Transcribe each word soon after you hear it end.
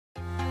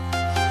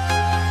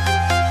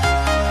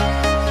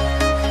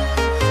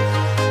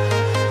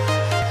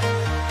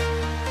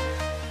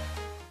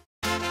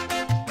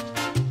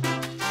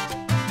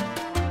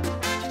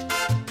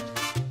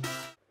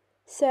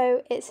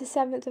So it's the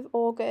 7th of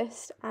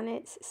August and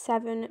it's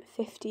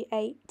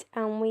 7:58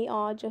 and we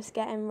are just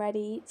getting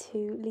ready to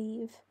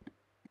leave.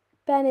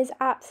 Ben is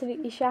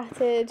absolutely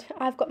shattered.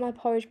 I've got my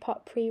porridge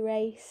pot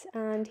pre-race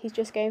and he's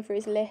just going through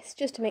his list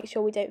just to make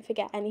sure we don't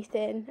forget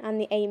anything, and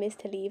the aim is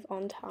to leave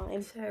on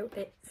time. So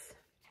it's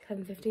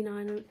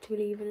 7:59 to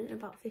leave in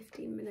about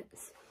 15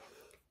 minutes,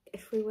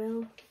 if we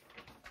will.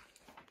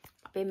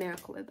 It'll be a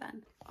miracle with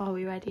Ben. Are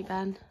we ready,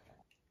 Ben?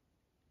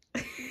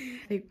 I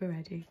think we're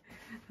ready.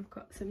 I've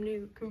got some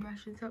new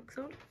compression socks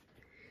on.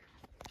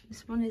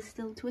 This one is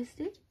still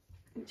twisted,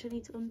 which I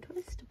need to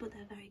untwist, but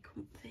they're very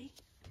comfy.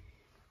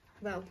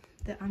 Well,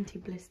 the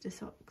anti-blister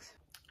socks.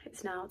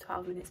 It's now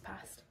 12 minutes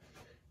past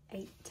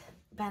 8.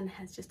 Ben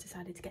has just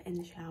decided to get in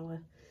the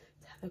shower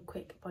to have a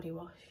quick body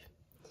wash.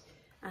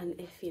 And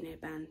if you know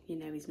Ben, you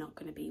know he's not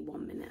going to be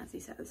 1 minute, as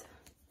he says.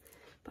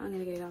 But I'm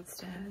going to go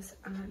downstairs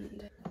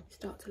and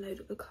start to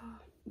load up the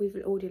car. We've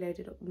already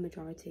loaded up the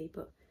majority,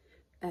 but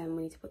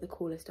we need to put the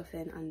cooler stuff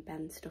in and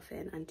Ben's stuff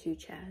in and 2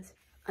 chairs.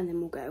 And then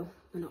we'll go.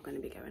 We're not going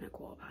to be going at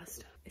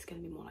 15:15. It's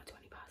going to be more like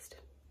 20 past.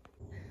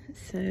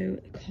 So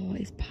the car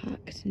is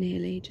packed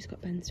nearly, just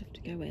got Ben's stuff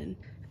to go in.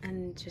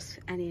 And just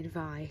any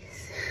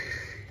advice,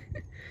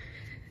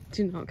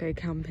 do not go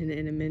camping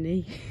in a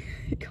Mini.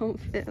 It can't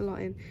fit a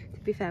lot in. To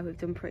be fair, we've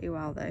done pretty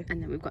well though.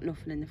 And then we've got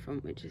nothing in the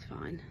front, which is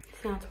fine.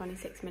 It's now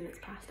 26 minutes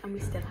past and we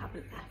still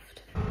haven't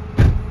left.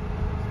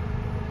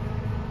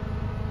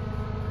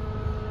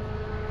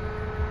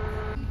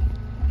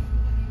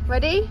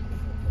 Ready?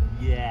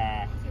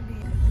 Yeah.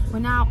 We're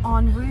now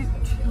en route.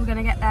 We're going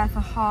to get there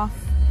for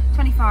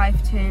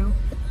 25 to.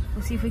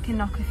 We'll see if we can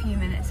knock a few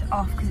minutes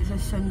off because it's a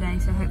Sunday,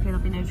 so hopefully there'll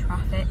be no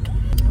traffic.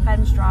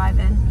 Ben's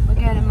driving. We're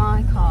going in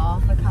my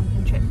car for a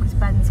camping trip because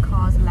Ben's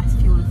cars are less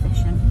fuel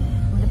efficient.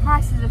 With the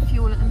prices of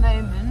fuel at the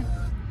moment,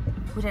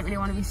 we don't really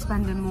want to be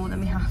spending more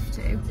than we have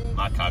to.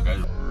 My car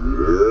goes.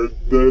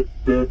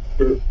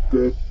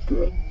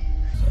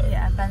 So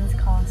yeah, Ben's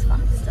car's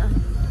faster.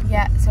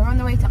 Yeah, so we're on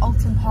the way to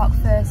Oulton Park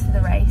first for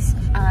the race,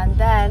 and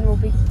then we'll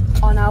be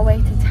on our way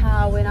to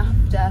Tywyn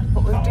after,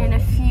 but we're doing a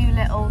few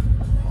little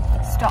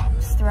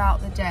stops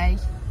throughout the day.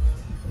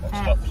 What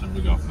stops have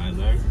we got,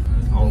 Meadow?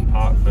 Oulton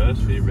Park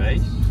first for your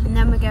race. And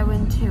then we're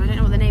going to, I don't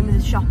know what the name of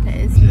the shop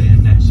is.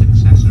 J&S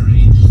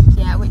Accessories.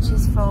 Yeah, which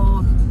is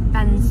for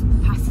Ben's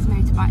passed his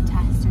motorbike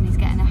test and he's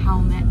getting a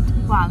helmet.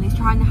 Well, he's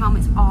trying the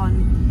helmets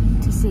on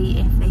to see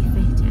if they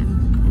fit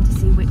him and to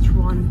see which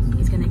one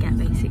he's going to get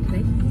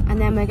basically. And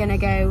then we're going to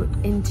go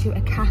into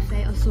a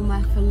cafe or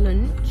somewhere for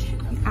lunch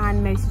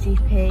and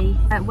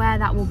MotoGP. Where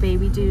that will be,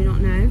 we do not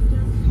know.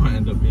 Might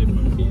end up being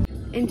monkey.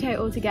 In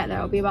total to get there,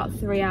 it'll be about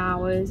 3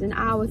 hours. An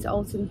hour to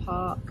Oulton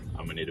Park.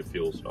 And we need a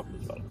fuel stop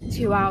as well.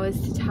 2 hours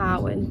to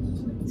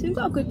Tywyn. So we've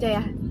got a good day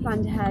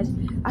planned ahead.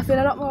 I feel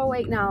a lot more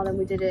awake now than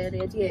we did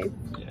earlier, do you?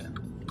 Yeah.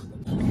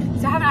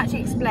 So I haven't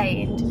actually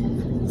explained.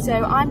 So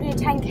I'm doing a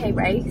 10k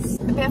race,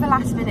 a bit of a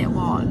last minute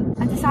one.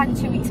 I decided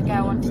 2 weeks ago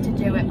I wanted to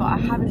do it, but I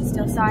haven't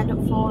still signed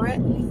up for it.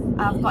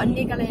 I've got a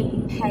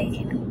niggling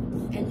pain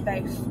in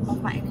both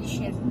of my inner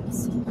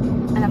shins,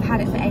 and I've had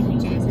it for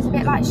ages. It's a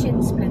bit like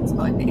shin splints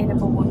but in the inner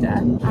border,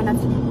 and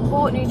I've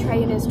bought new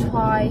trainers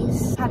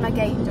twice, had my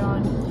gait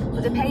done,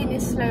 but the pain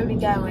is slowly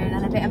going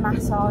and a bit of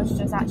massage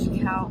does actually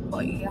help,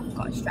 but I've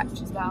got to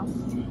stretch as well.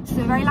 So it's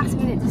a very last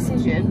minute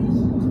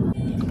decision,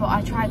 but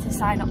I tried to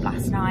sign up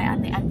last night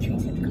and the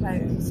entries had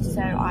closed,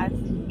 so I've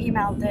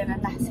emailed them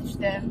and messaged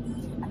them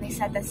and they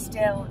said there's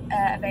still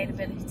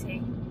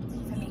availability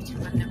for me to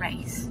run the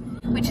race.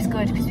 Which is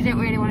good because we don't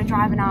really want to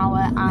drive an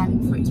hour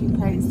and for it to be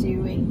closed,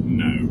 do we?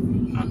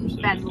 No,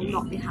 absolutely. Ben will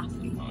not be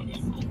happy.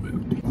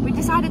 We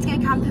decided to go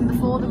camping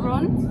before the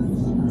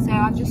run, so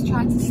I've just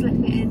tried to slip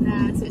it in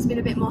there. So it's been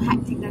a bit more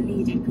hectic than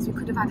needed because we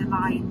could have had a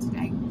lie-in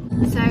today.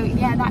 So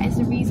yeah, that is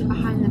the reason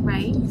behind the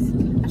race.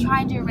 I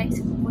try and do a race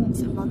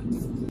once a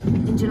month.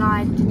 In July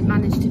I didn't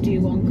manage to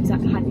do one because I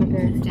had my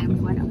birthday and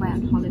we went away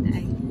on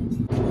holiday.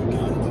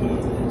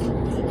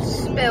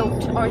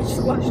 Spilt orange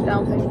squash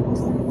down me.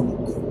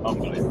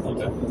 Unbelievable,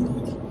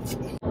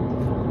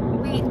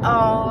 We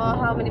are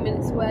how many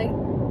minutes away?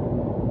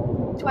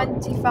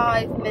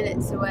 25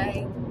 minutes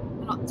away.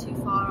 We're not too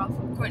far off.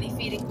 I'm currently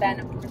feeding Ben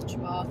a crunch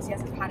bar because he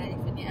hasn't had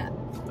anything yet.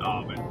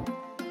 Oh, man.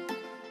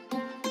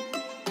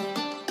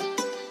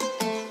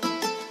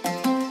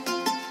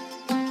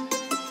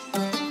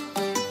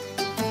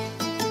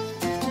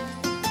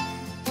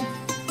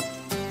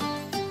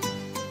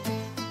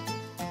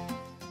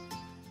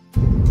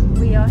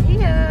 We are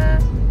here.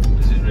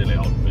 This is really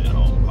odd being at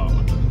Oulton Park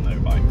when there's no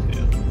bikes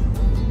here.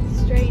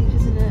 Strange,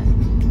 isn't it?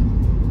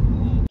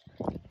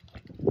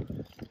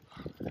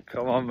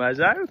 Come on,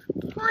 Mezzo.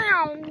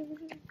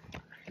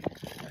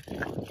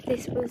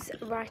 This was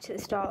right at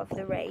the start of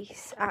the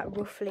race at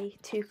roughly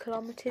 2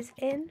 kilometres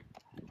in.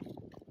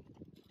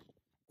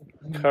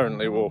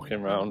 Currently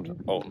walking around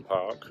Oulton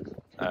Park.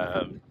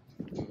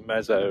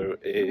 Mezzo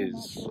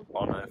is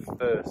on her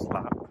first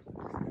lap.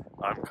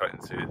 I'm cutting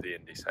through the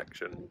indie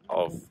section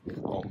of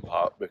Oulton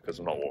Park because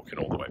I'm not walking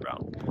all the way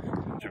round.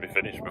 Should be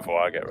finished before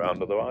I get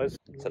round otherwise.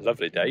 It's a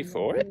lovely day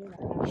for it.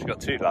 She's got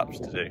 2 laps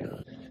to do.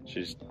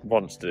 She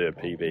wants to do a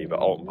PB, but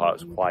Oulton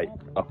Park's quite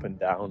up and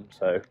down,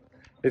 so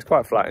it's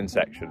quite flat in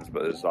sections,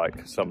 but there's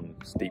like some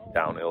steep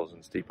downhills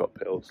and steep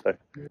uphills. So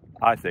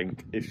I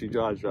think if she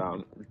runs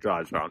round,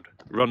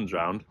 going,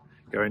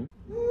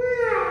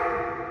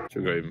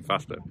 she'll go even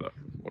faster, but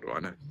what do I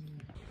know?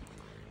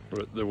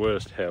 We're at the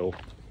worst hill,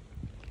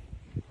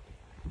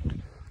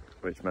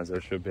 which Mezzo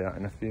should be at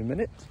in a few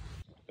minutes.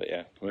 But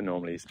yeah, we're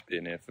normally used to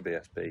being here for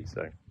BSB,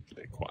 so it's a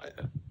bit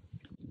quieter.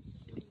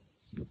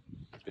 A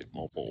bit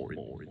more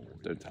boring.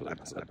 Don't tell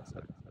Mezzo.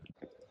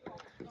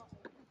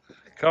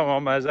 Come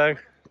on, Mezzo.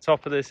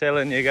 Top of this hill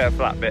and you get a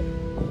flat bit.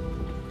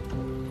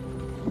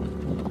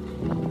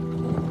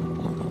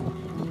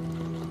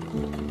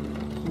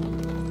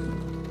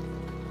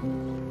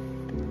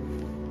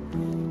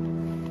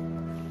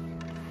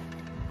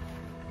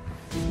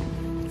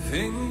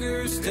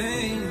 Fingers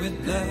stained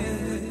with blood,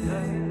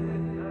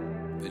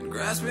 been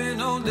grasping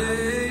all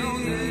day,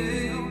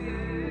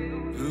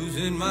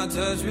 losing my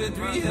touch with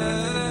reality.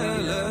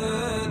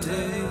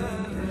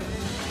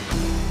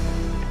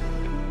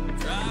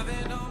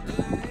 Driving all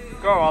day.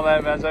 Go on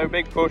there, Mezzo,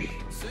 big push.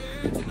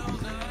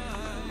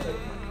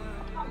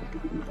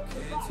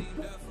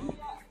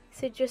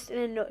 So just in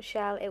a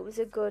nutshell, it was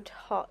a good,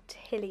 hot,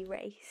 hilly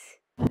race.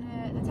 The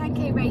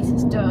 10k race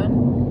is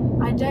done.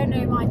 I don't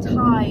know my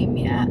time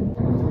yet,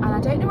 and I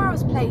don't know where I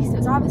was placed. It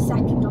was either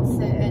 2nd or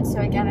 3rd, so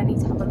again I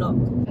need to have a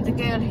look. The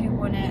girl who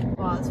won it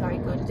was very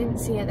good. I didn't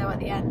see her though at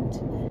the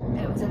end.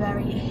 It was a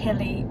very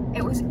hilly,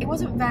 it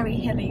wasn't very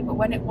hilly, but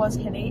when it was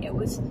hilly, it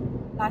was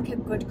like a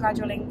good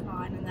gradual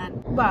incline, and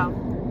then, well,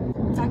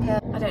 it's like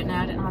a, I don't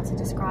know how to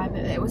describe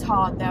it. It was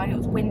hard though, and it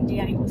was windy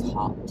and it was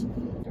hot.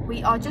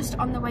 We are just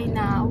on the way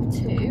now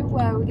to,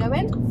 where are we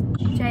going?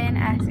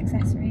 J&S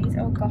Accessories.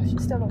 Oh gosh,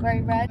 it's still not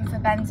very red. For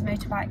Ben's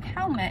motorbike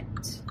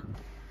helmet.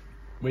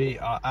 We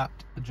are at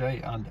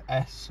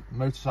J&S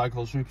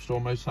Motorcycles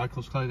Superstore,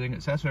 Motorcycles, Clothing,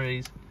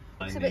 Accessories.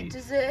 It's a bit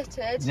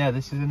deserted. Yeah,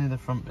 this is only the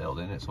front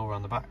building, it's all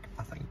around the back,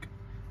 I think.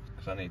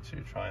 Because I need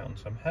to try on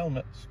some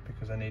helmets,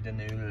 because I need a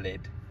new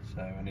lid.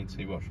 So I need to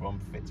see which one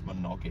fits my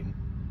noggin.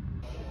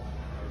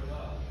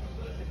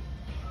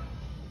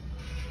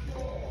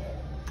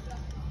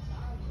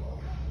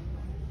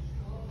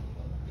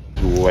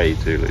 Way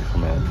too loose for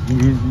me.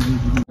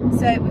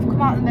 So we've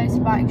come out of the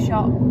motorbike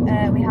shop,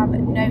 we have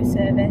no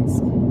service,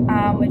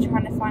 and we're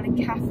trying to find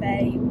a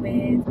cafe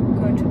with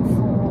good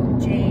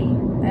 4G,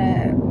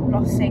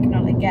 lost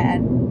signal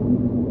again,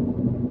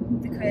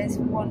 because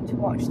we want to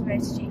watch the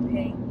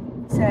MotoGP.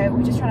 So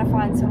we're just trying to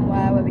find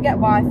somewhere where we get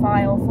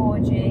Wi-Fi or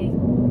 4G,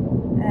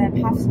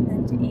 have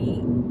something to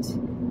eat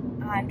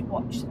and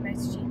watch the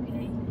MotoGP.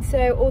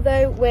 So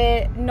although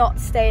we're not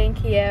staying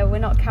here, we're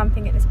not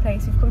camping at this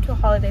place, we've come to a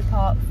holiday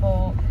park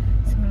for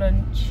some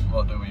lunch.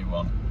 What do we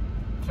want?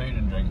 Food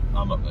and drink.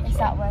 I'm up this way. It's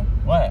that way.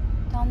 Where?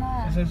 Down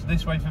there. Is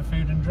this way for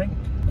food and drink?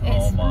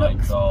 It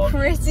looks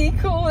pretty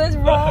cool, there's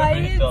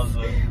rides. No, it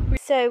doesn't.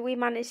 So we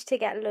managed to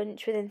get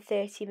lunch within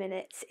 30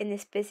 minutes in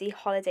this busy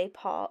holiday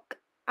park,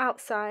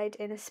 outside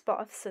in a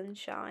spot of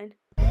sunshine.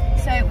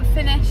 So we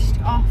finished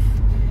off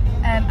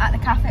at the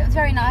cafe. It was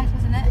very nice,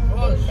 wasn't it? It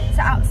was. It's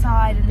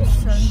outside in the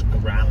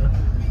sun. Ran.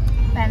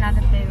 Ben had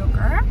a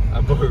burger.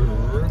 A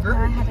burger.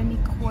 I had a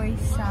koi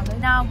salad.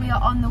 Now we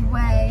are on the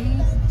way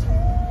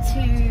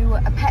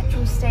to a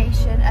petrol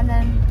station and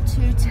then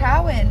to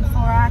Tywyn for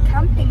our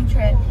camping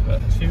trip.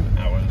 About 2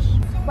 hours.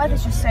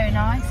 Weather's just so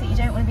nice that you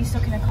don't want to be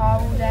stuck in a car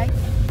all day.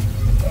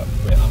 But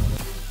we are.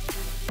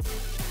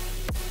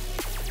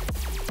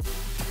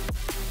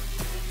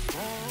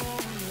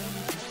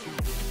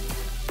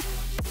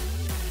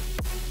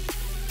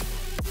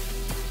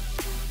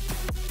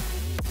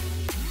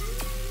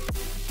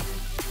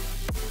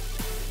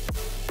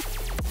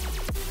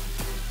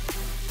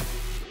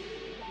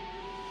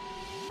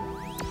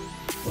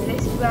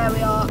 This is where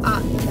we are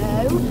at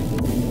now,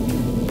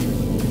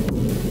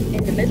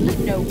 in the middle of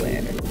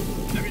nowhere.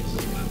 There is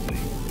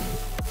nothing.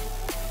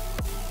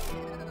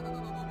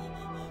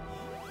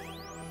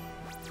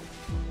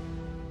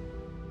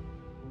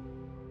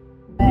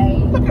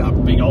 Look at that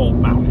big old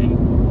mountain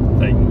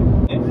thing.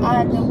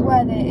 And the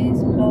weather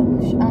is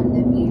lush and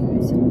the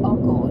views are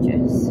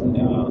gorgeous.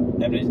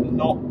 Yeah, Emily's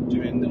not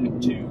doing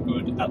too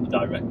good at the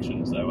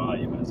directions though, are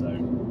you, Mezzo?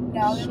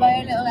 No, I'm in my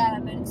own little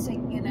element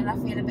singing and I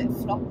feel a bit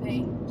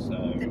floppy.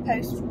 So The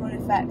post-run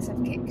effects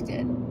have kicked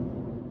in.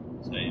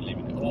 you're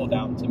leaving it all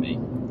down to me.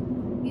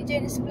 You're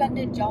doing a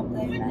splendid job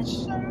though, Ben.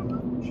 So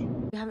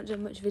much. We haven't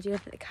done much video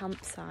at the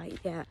campsite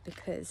yet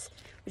because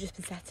we've just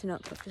been setting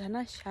up, but we've had a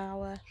nice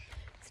shower,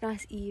 it's a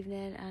nice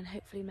evening, and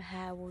hopefully my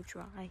hair will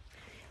dry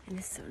in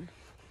the sun.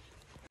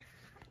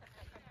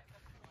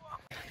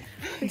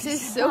 This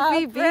is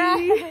Sophie B.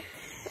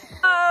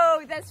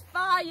 Oh, there's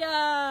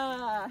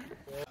fire!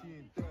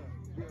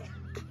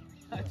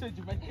 I told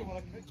you, make it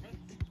one.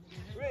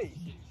 Wait.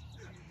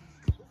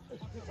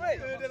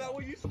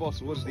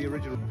 Boss, what's the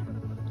original?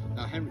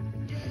 Henry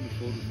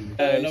Ford was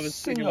the Another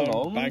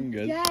sing-along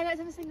bangers. Yeah, let's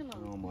have a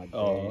sing-along. Oh my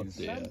Oh days.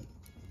 dear.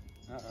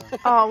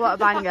 Oh, what a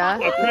banger.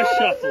 I press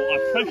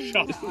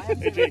shuffle.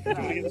 Hey, Jake, do you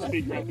want to get the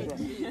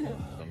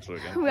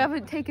speaker? We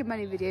haven't taken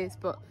many videos,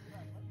 but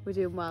we're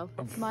doing well.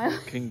 I'm Smile.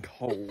 fucking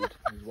cold.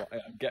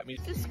 Get me.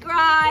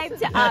 Subscribe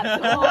to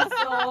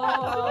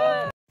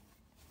Oulton.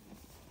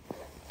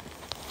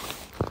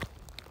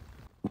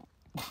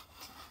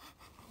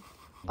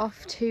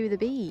 Off to the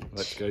beach.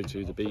 Let's go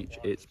to the beach.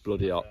 It's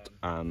bloody hot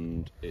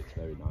and it's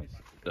very nice.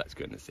 Let's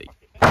go in the sea.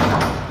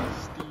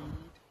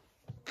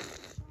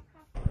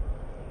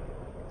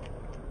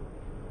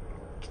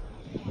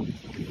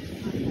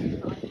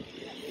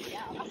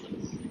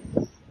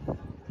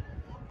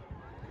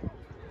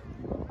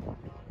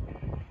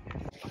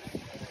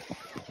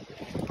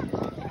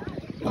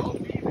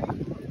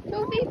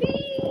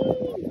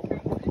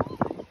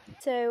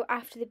 So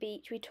after the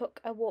beach, we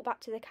took a walk back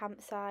to the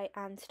campsite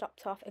and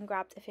stopped off and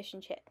grabbed a fish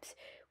and chips.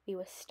 We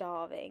were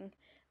starving.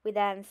 We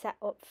then set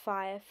up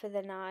fire for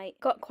the night.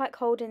 Got quite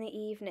cold in the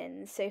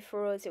evenings, so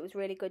for us it was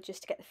really good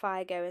just to get the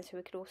fire going so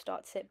we could all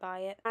start to sit by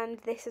it. And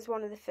this is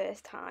one of the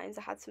first times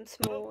I had some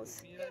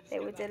s'mores.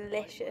 They were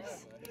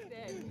delicious.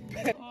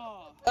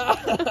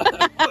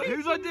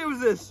 Whose idea was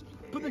this?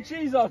 Put the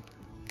cheese on.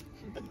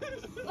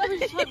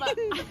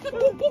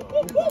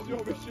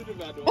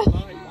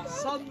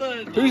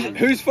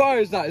 Whose fire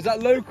is that? Is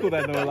that local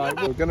then, or like?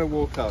 We're gonna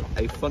walk up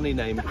a funny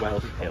named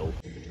Welsh hill.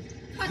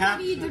 There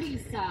you go.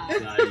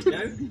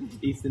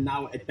 It's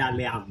now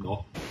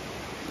Italiano.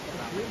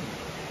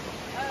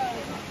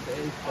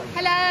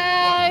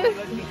 Hello!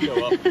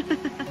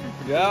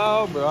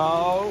 Go,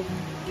 bro.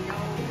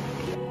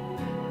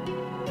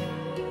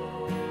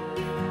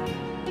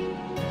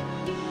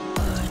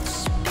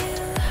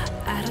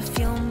 Out of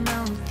your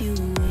mouth, you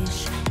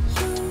wish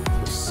you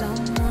were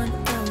someone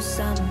else.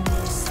 I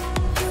miss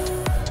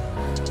you,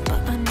 but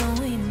I know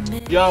we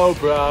miss. Yo,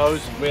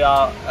 bros, we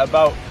are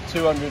about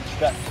 200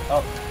 steps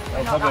up.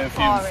 We're not that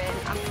far in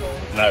at all.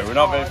 No, we're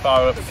not very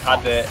far up.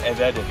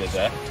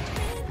 Cadde.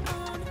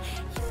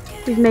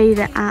 We've made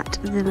it at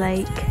the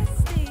lake.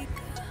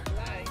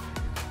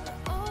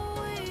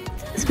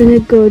 It's been a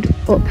good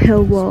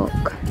uphill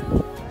walk.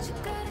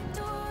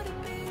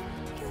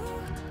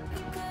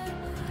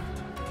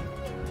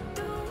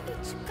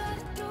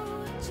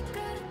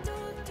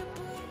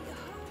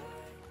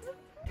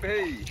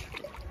 Hey.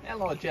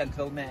 Hello,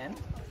 gentlemen.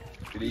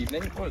 Good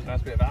evening. Oh, there's a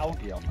nice bit of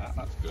algae on that.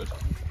 That's good.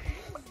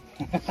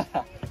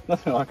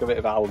 Nothing like a bit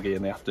of algae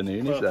in the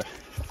afternoon, is there?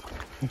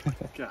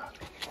 God.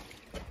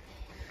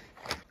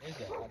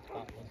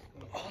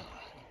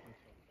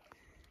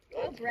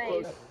 Oh,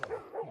 brave.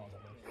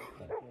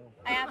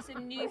 I have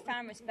some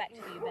newfound respect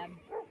for you, Ben.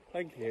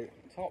 Thank you.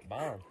 Top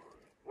man.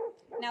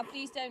 Now,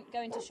 please don't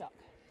go into shock.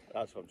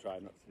 That's what I'm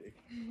trying not to do.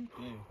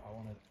 I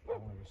want to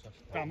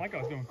resuscitate. Damn, that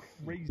guy's going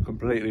crazy.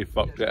 Completely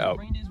fucked it up.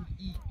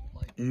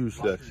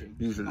 Useless.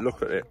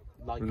 Look at it.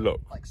 Look.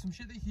 Like some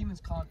shit that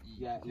humans can't eat.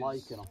 Yeah,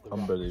 lichen off the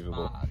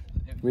Unbelievable.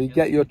 Will you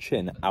get your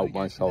chin out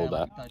my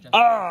shoulder?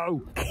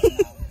 Oh!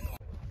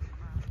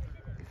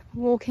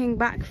 Walking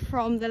back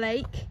from the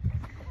lake.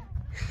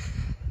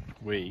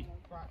 We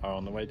are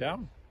on the way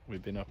down.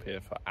 We've been up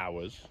here for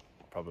hours,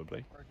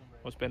 probably.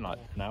 What's been like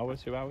an hour,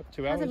 2 hours?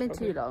 2 hours? Hasn't been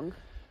probably? too long.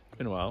 It's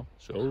been a while.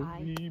 So.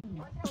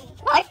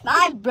 High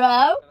five,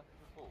 bro!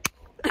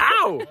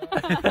 Ow!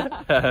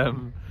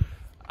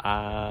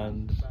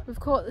 And We've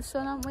caught the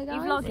sun, haven't we, guys?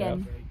 You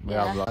vlogging? we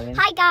are vlogging.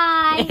 Hi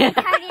guys,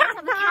 currently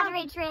on the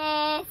Carriage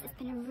Race. It's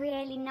been a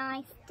really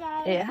nice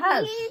day. It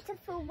has.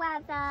 Beautiful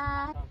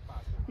weather.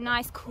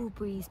 Nice cool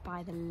breeze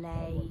by the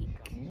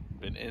lake.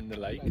 Been in the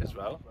lake as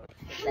well. Oh,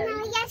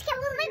 yes, come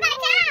all the way back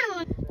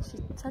down. She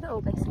said it all,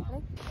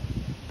 basically.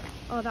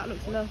 Oh, that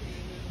looks lovely.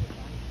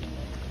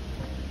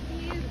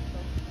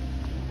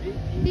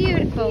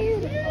 Beautiful.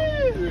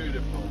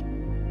 Beautiful.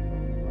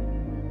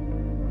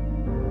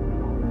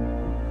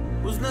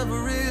 Was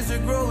never easy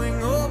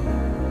growing up.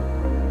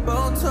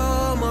 About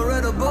time I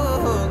read a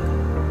book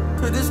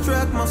to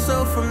distract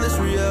myself from this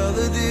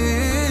reality.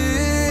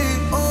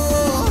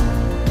 Oh,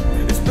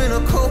 it's been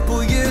a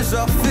couple years,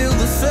 I feel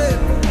the same.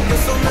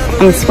 Guess I'll never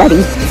I'm sweaty.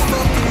 win this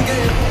fucking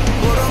game,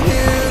 but I'm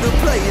here to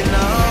play it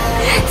now.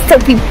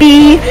 Sophie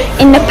B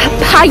in the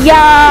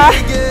papaya.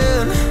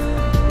 Again,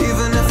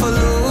 even if I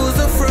lose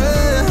a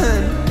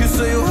friend, you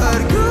say you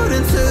had good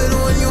intent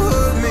when you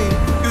hurt me.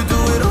 You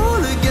do it all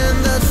again,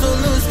 that's so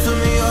loose to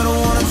me. I don't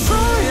wanna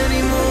try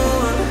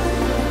anymore.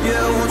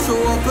 Yeah, I won't show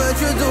up at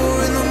your door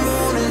in the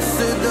morning.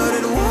 Said that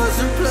it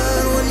wasn't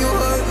planned when you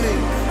hurt me.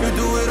 You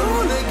do it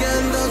all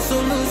again, that's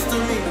so loose to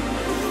me.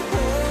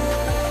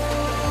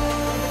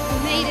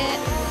 Made it.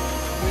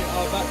 We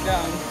are back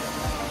down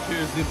to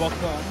the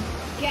bottom.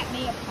 Get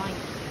me a pint.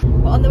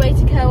 We're on the way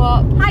to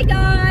Co-op. Hi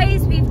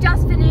guys, we've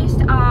just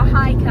finished our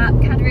hike up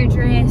Carriage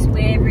Race.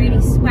 We're really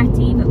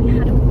sweaty, but we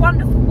had a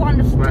wonderful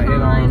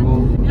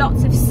time.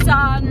 Lots of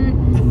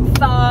sun,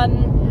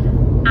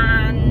 fun,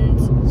 and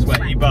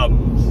Sweaty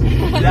bums.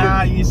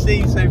 Yeah, you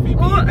see, Sophie,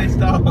 you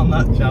missed out on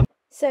that chance.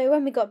 So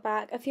when we got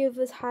back, a few of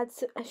us had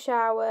a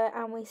shower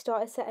and we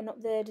started setting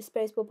up the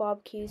disposable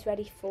barbecues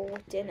ready for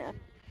dinner.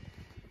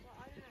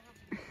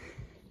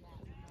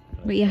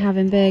 But you're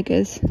having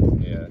burgers.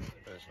 Yeah,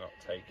 but it's not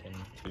taken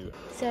to...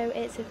 So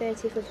it's the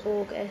 30th of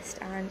August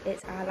and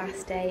it's our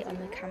last day on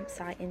the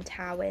campsite in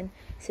Tywyn.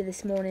 So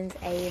this morning's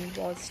aim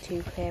was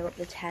to clear up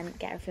the tent,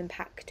 get everything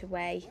packed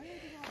away,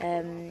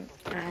 and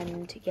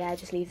yeah,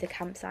 just leave the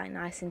campsite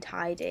nice and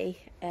tidy.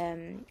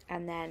 And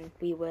then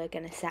we were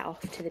going to set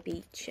off to the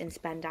beach and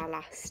spend our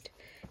last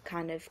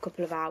kind of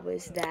couple of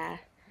hours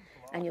there,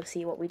 and you'll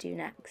see what we do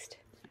next.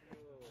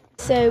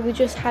 So we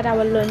just had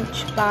our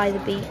lunch by the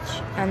beach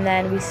and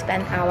then we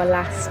spent our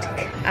last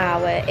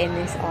hour in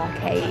this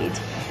arcade.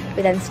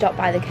 We then stopped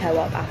by the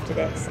co-op after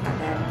this and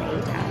then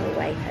made our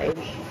way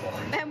home.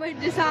 Then we'll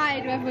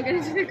decide when we're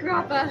going to do the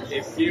grabber.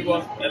 If you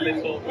want a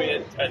little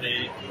weird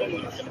teddy, then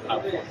you can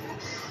have one.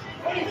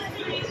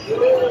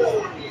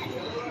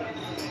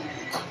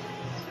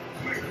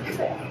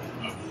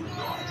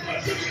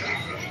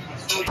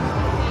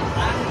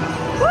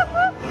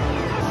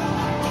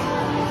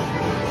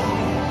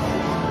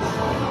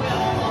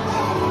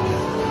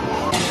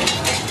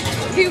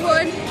 Who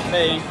won?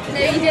 Me. No,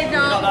 you did You're not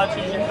not. allowed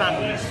to use your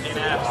hands in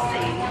air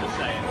hockey, just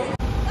saying.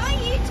 Bye,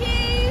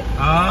 YouTube.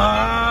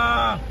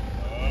 Ah!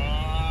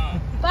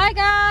 Bye,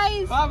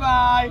 guys.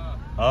 Bye-bye!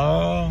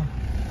 Oh.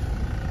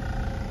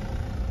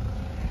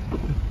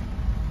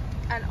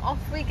 And off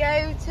we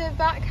go to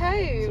back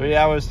home. 3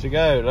 hours to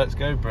go. Let's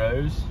go,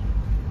 bros.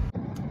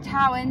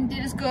 Tywyn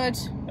did us good.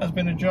 That's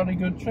been a jolly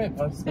good trip.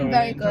 I've been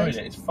very enjoyed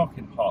good. it. It's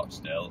fucking hot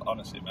still.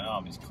 Honestly, my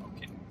arm is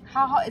cooking.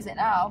 How hot is it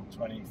now?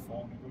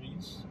 24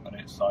 degrees, and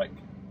it's like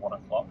 1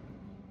 o'clock.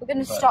 We're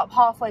going to But- stop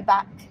halfway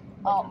back,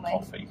 aren't we?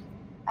 Coffee.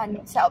 And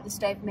set up the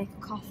stove, make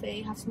a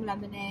coffee, have some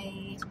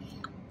lemonade.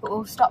 But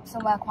we'll stop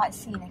somewhere quite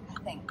scenic,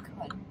 I think.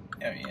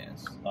 Oh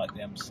yes, like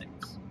the M6.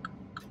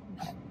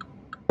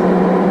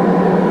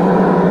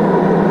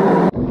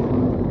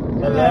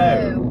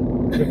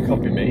 Hello. Good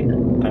copy me.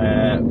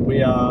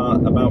 We are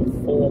about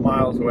 4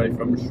 miles away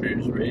from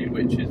Shrewsbury,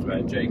 which is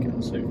where Jake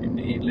and Sophie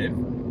D live.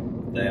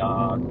 They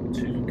are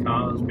 2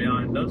 cars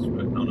behind us.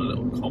 We're on a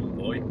little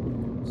convoy.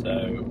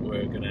 So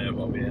we're gonna,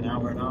 what, be an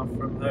hour and a half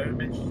from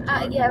home-ish?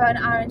 Yeah, about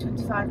an hour and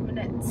 25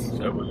 minutes.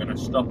 So we're gonna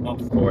stop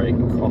off for a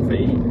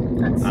coffee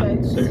At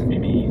at Sophie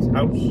Me's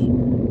house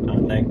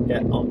and then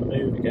get on the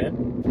move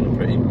again. It's a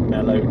pretty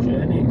mellow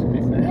journey, to be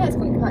fair. Yeah, it's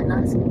been quite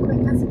nice and quick,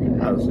 hasn't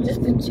it? How's We've it?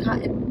 just been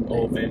chatting.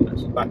 All been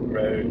back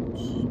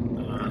roads.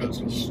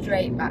 Literally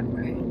straight back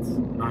roads.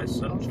 Nice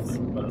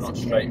sunshine. Well, not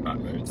straight back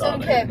roads, Some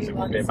are they? curvy Because it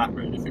would be a ones. back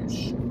road if it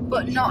was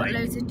But not straight.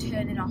 loads of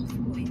turning off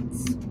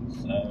points.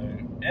 So,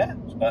 yeah,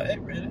 that's about it,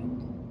 really.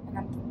 And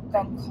I'm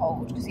gone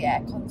cold because, yeah,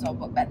 aircon's on,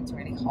 but Ben's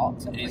really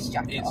hot, so I've put his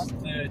jacket It's on.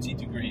 30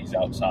 degrees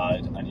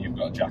outside and you've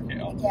got a jacket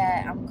on.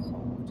 Yeah, I'm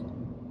cold.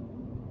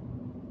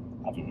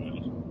 Have a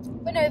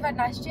word. But no, we've had a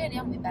nice journey,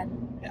 haven't we,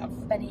 Ben? Yeah,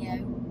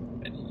 Benny-o.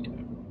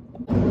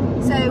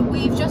 Benny-o. So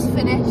we've just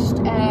finished.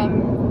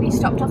 We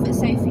stopped off at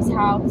Sophie's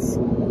house.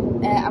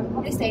 And we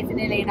probably stayed for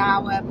nearly an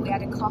hour, but we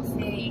had a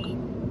coffee,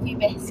 a few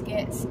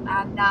biscuits,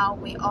 and now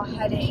we are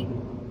heading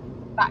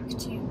back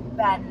to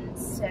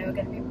Ben's. So we're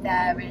going to be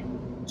there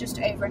in just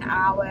over an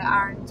hour,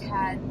 hour and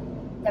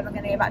 10. Then we're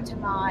going to go back to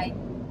mine,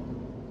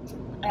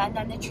 and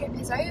then the trip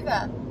is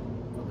over.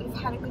 But we've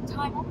had a good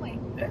time, haven't we?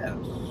 Yeah,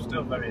 it's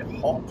still very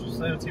hot,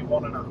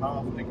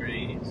 31.5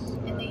 degrees.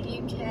 In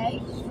the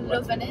UK,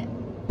 loving it.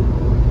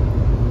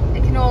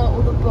 Ignore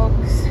all the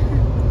bugs.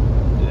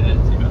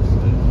 Dirty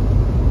bastard.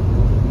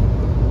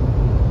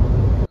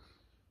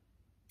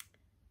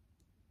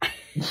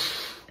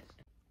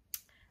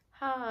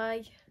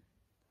 Hi.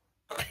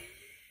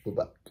 We're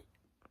back.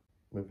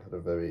 We've had a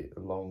very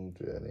long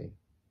journey,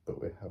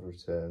 but we have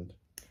returned.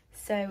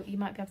 So you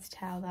might be able to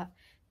tell that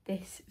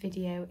this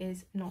video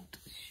is not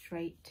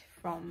straight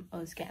from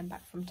us getting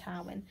back from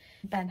Tywyn.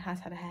 Ben has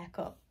had a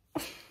haircut.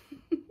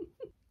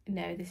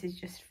 No, this is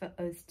just for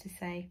us to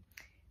say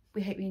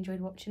we hope you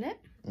enjoyed watching it.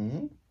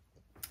 Even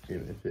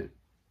if it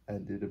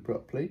ended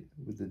abruptly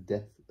with the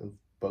death of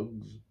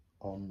bugs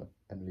on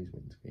Emily's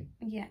windscreen.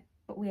 Yeah,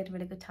 but we had a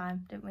really good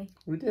time, didn't we?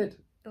 We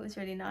did. It was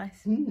really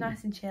nice.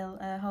 Nice and chill.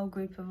 A whole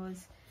group of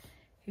us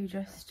who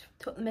just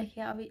took the mickey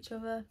out of each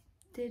other,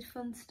 did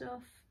fun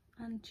stuff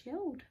and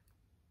chilled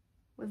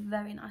with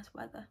very nice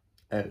weather.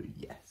 Oh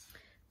yes.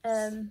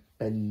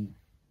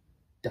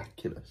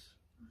 Spendaculous.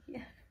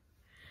 Yeah.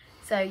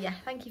 So yeah,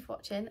 thank you for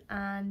watching,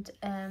 and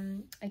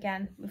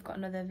again, we've got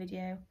another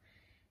video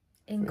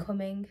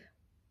incoming.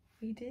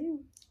 We do.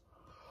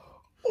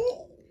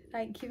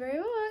 Thank you very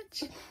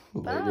much.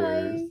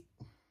 Bye.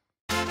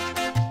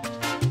 Laters.